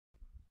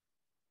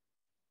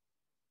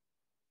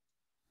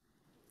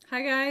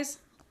Hi, guys.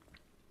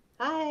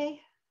 Hi.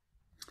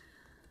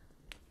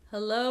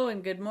 Hello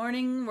and good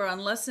morning. We're on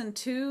lesson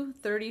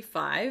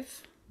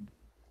 235.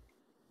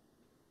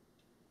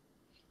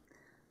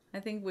 I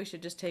think we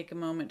should just take a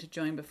moment to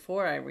join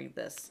before I read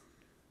this.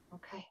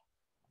 Okay.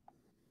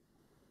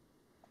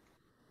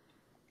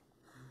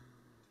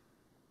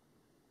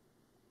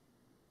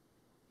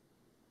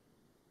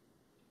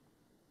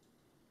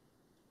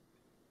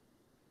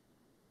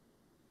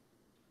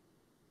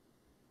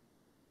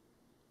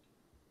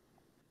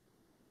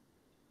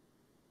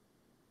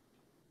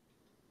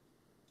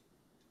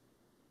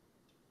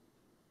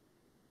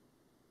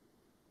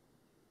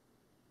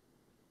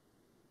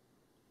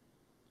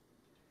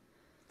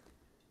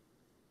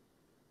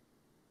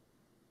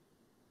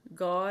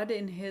 God,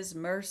 in His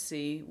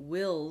mercy,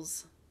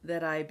 wills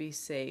that I be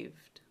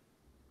saved.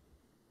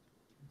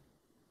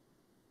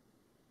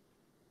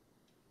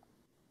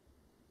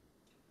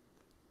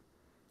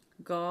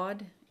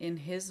 God, in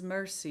His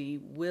mercy,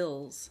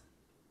 wills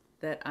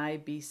that I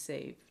be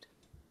saved.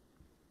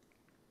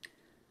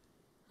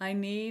 I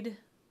need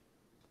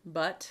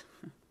But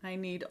I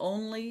need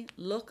only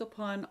look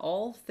upon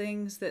all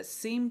things that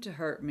seem to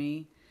hurt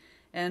me,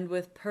 and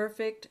with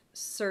perfect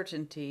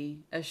certainty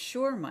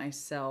assure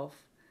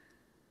myself,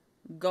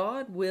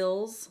 God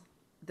wills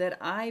that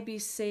I be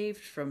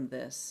saved from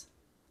this,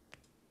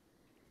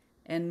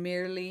 and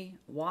merely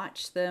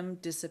watch them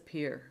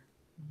disappear.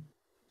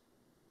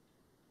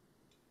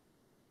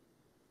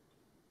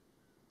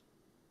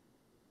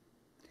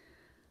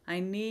 I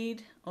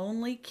need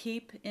only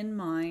keep in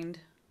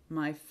mind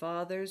my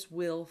Father's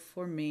will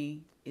for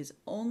me is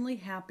only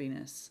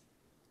happiness,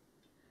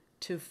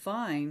 to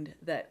find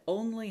that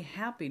only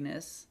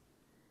happiness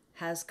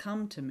has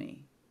come to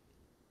me,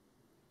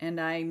 and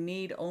I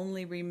need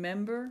only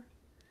remember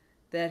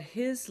that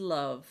His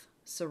love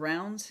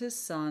surrounds His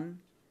Son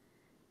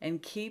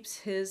and keeps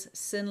His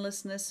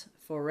sinlessness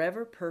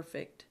forever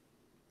perfect,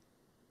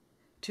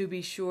 to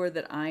be sure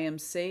that I am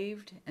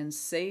saved and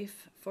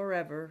safe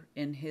forever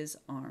in His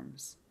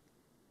arms.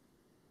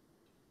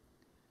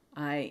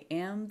 I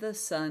am the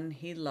Son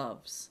He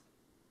loves,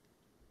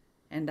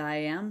 and I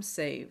am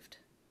saved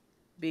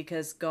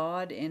because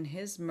God in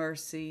His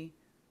mercy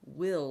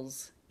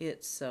wills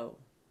it so.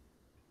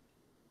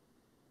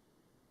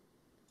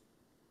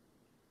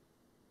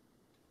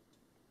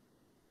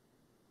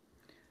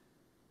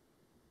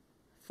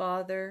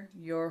 Father,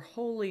 your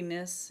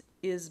holiness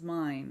is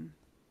mine.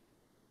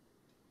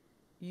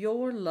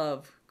 Your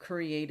love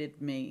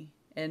created me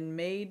and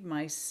made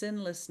my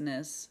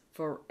sinlessness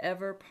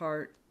forever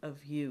part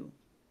of you.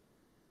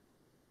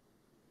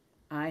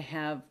 I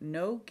have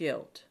no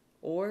guilt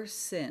or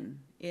sin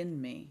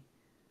in me,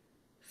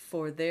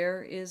 for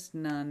there is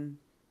none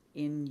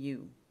in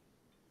you.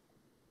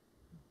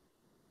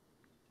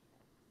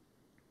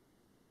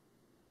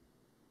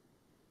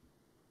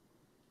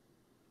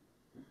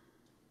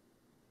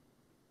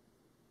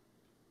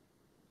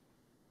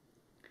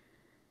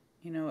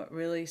 What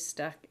really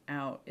stuck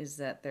out is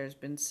that there's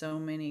been so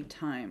many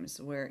times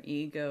where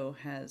ego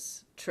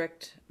has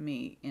tricked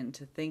me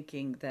into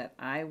thinking that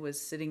I was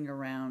sitting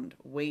around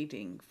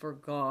waiting for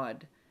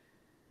God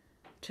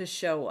to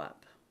show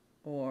up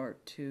or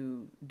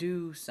to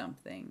do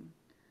something.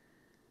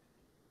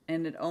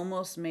 And it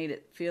almost made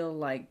it feel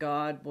like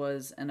God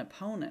was an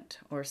opponent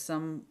or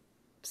some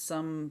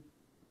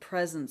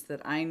presence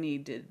that I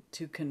needed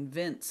to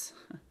convince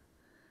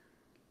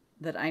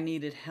that I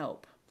needed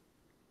help.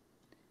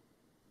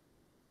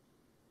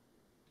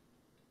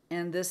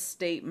 And this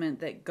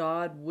statement that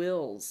God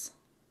wills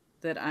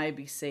that I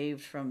be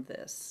saved from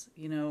this,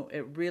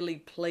 it really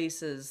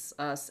places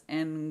us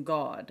and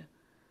God.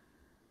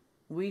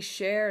 We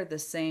share the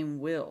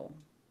same will.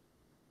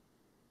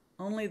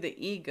 Only the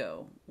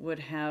ego would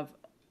have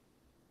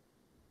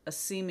a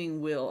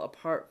seeming will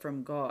apart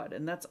from God,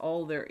 and that's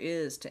all there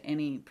is to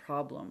any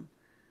problem.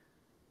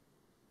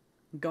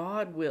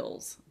 God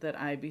wills that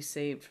I be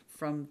saved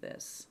from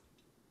this,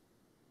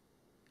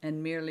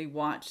 and merely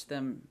watch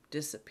them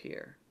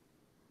disappear.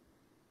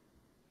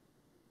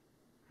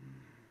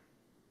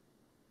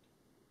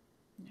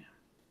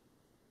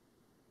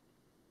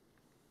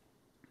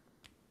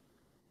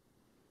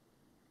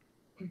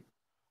 Yeah.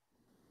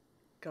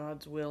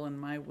 God's will and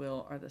my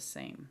will are the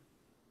same.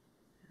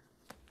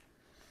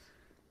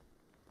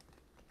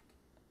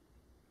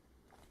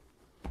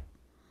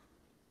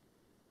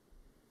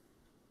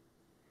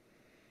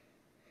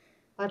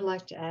 I'd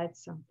like to add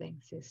something,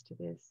 sis, to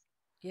this.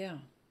 Yeah.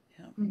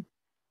 Yeah.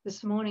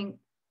 This morning,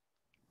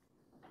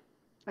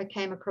 I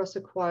came across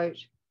a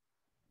quote.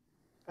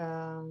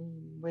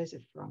 Where's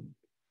it from?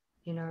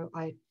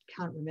 I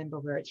can't remember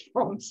where it's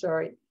from.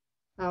 Sorry.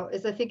 I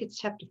think it's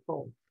chapter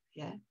 4.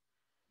 Yeah.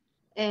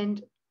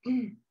 And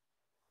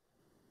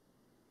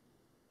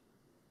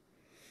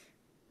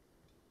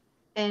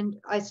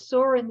and I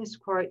saw in this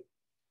quote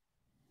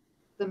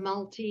the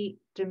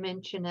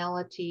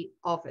multi-dimensionality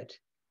of it.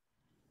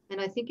 And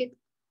I think it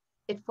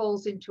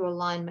falls into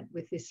alignment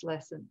with this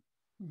lesson.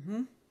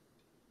 Mm-hmm.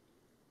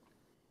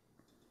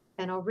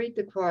 And I'll read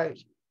the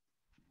quote.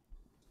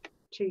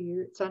 to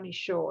you. It's only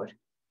short.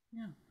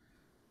 Yeah.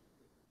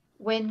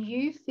 When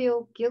you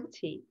feel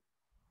guilty,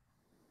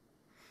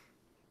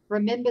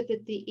 remember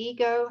that the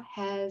ego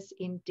has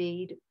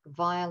indeed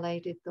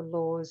violated the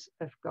laws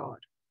of God.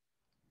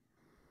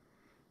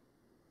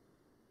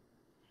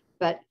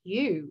 But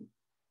you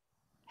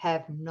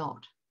have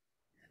not.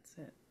 That's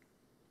it.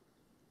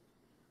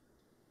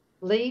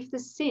 Leave the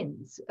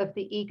sins of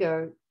the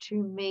ego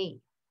to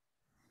me,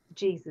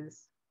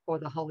 Jesus, or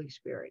the Holy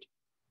Spirit.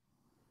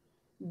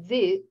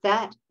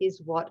 That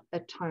is what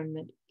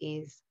atonement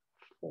is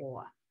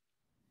for.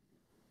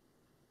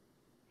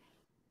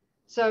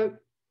 So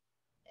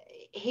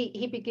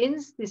he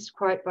begins this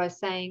quote by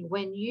saying,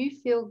 when you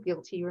feel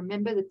guilty,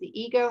 remember that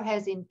the ego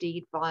has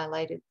indeed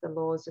violated the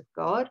laws of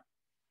God,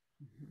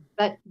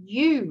 but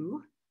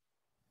you,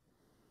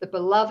 the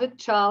beloved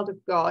child of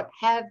God,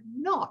 have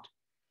not.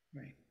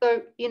 Right.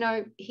 So,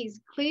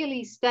 he's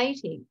clearly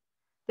stating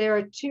there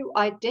are two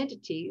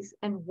identities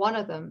and one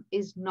of them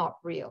is not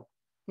real.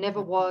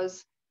 Never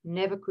was,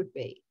 never could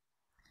be.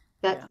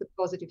 That's the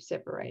positive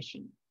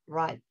separation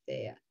right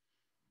there.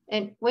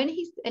 And when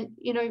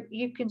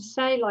you can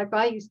say, like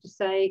I used to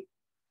say,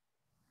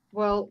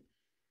 well,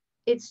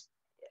 it's,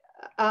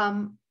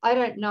 I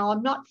don't know,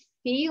 I'm not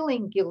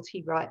feeling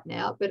guilty right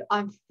now, but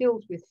I'm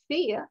filled with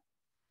fear.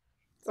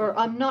 Or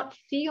I'm not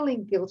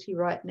feeling guilty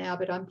right now,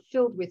 but I'm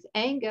filled with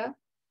anger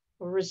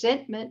or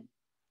resentment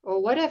or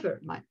whatever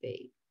it might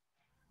be.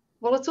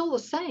 Well, it's all the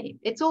same.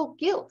 It's all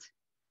guilt.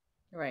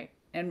 Right.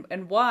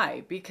 And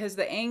why? Because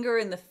the anger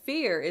and the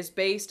fear is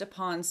based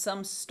upon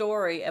some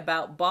story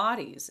about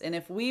bodies. And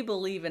if we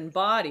believe in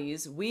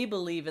bodies, we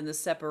believe in the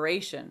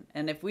separation.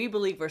 And if we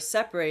believe we're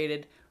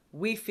separated,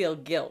 we feel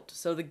guilt.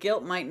 So the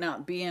guilt might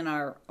not be in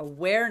our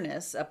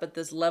awareness up at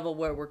this level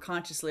where we're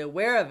consciously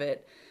aware of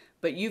it,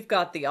 but you've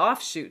got the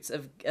offshoots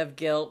of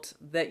guilt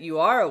that you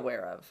are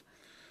aware of.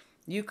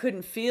 You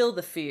couldn't feel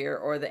the fear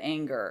or the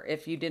anger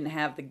if you didn't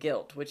have the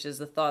guilt, which is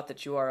the thought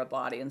that you are a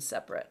body and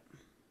separate.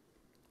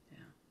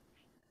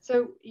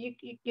 So,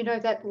 you know,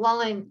 that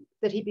line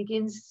that he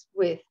begins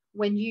with,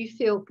 when you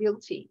feel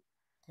guilty,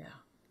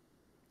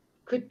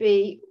 could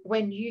be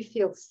when you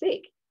feel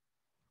sick,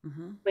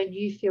 when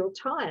you feel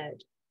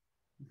tired,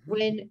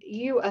 when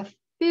you are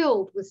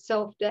filled with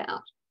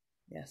self-doubt.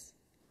 Yes.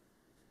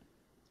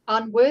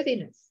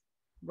 Unworthiness.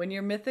 When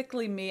you're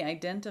mythically me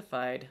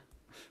identified.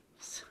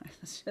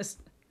 It's just,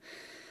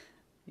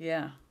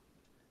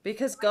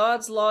 because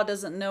God's law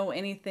doesn't know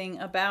anything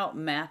about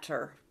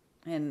matter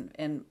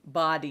and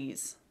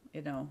bodies,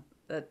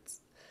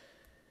 that's,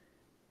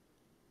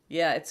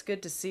 it's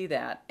good to see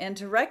that. And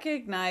to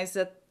recognize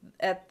that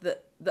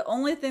the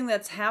only thing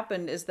that's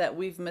happened is that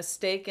we've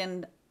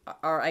mistaken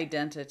our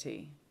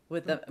identity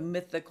with a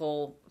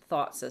mythical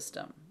thought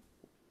system.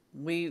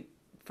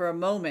 For a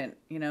moment,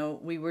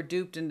 we were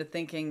duped into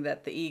thinking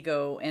that the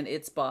ego and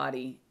its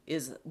body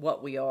is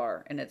what we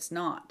are, and it's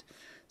not.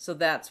 So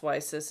that's why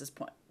Sis is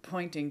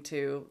pointing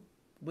to,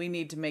 we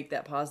need to make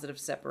that positive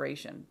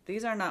separation.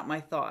 These are not my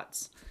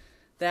thoughts.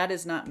 That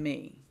is not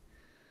me.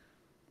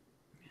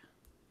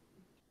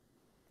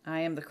 I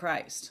am the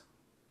Christ,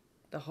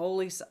 the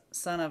Holy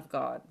Son of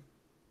God,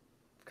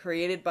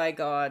 created by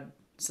God,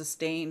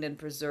 sustained and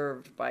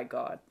preserved by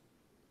God.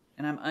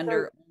 And I'm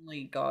under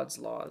only God's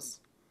laws.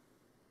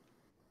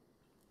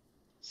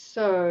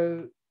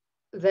 So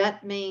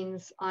that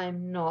means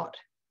I'm not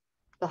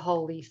the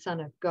Holy Son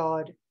of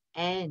God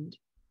and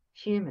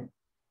human.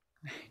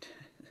 Right.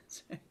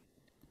 That's right.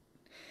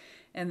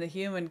 And the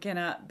human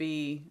cannot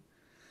be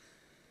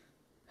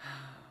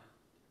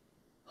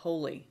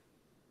holy.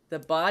 The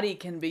body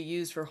can be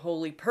used for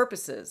holy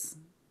purposes,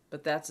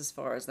 but that's as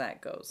far as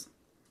that goes.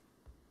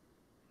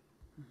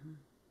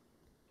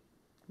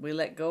 We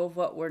let go of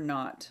what we're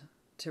not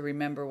to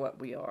remember what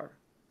we are.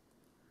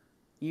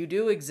 You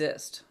do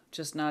exist,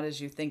 just not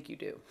as you think you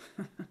do.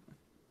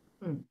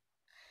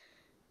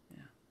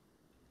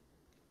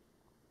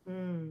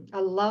 I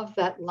love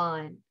that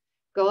line.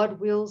 God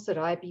wills that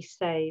I be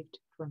saved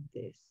from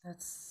this.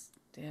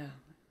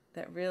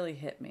 That really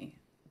hit me.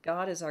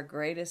 God is our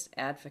greatest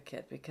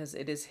advocate because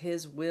it is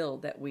His will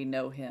that we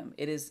know Him.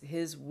 It is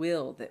His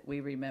will that we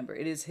remember.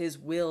 It is His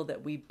will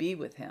that we be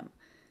with Him,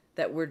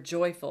 that we're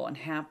joyful and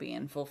happy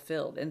and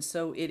fulfilled. And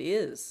so it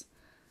is.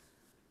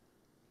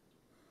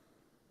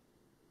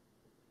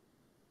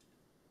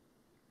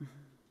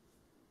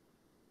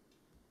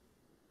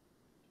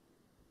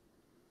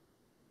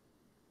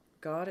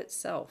 God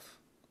itself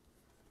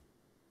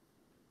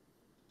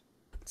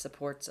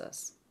supports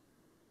us.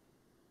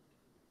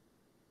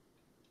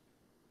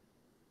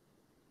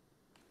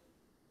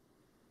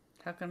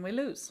 How can we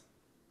lose?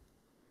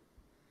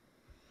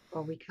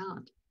 Well, we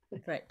can't.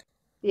 Right.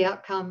 The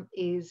outcome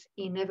is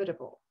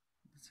inevitable.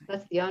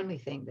 That's the only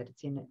thing that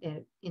it's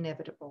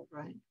inevitable,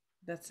 right?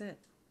 That's it.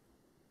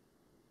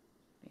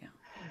 Yeah.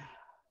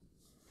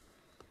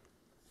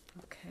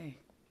 Okay.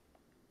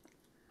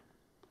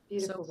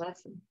 Beautiful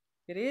lesson.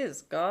 It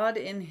is. God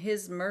in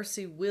His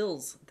mercy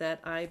wills that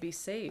I be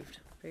saved.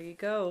 There you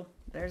go.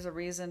 There's a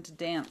reason to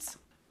dance.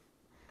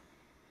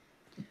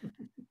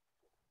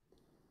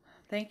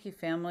 Thank you,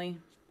 family.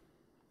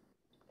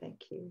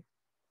 Thank you.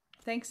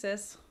 Thanks,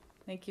 sis.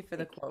 Thank you for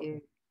the quote.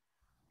 You.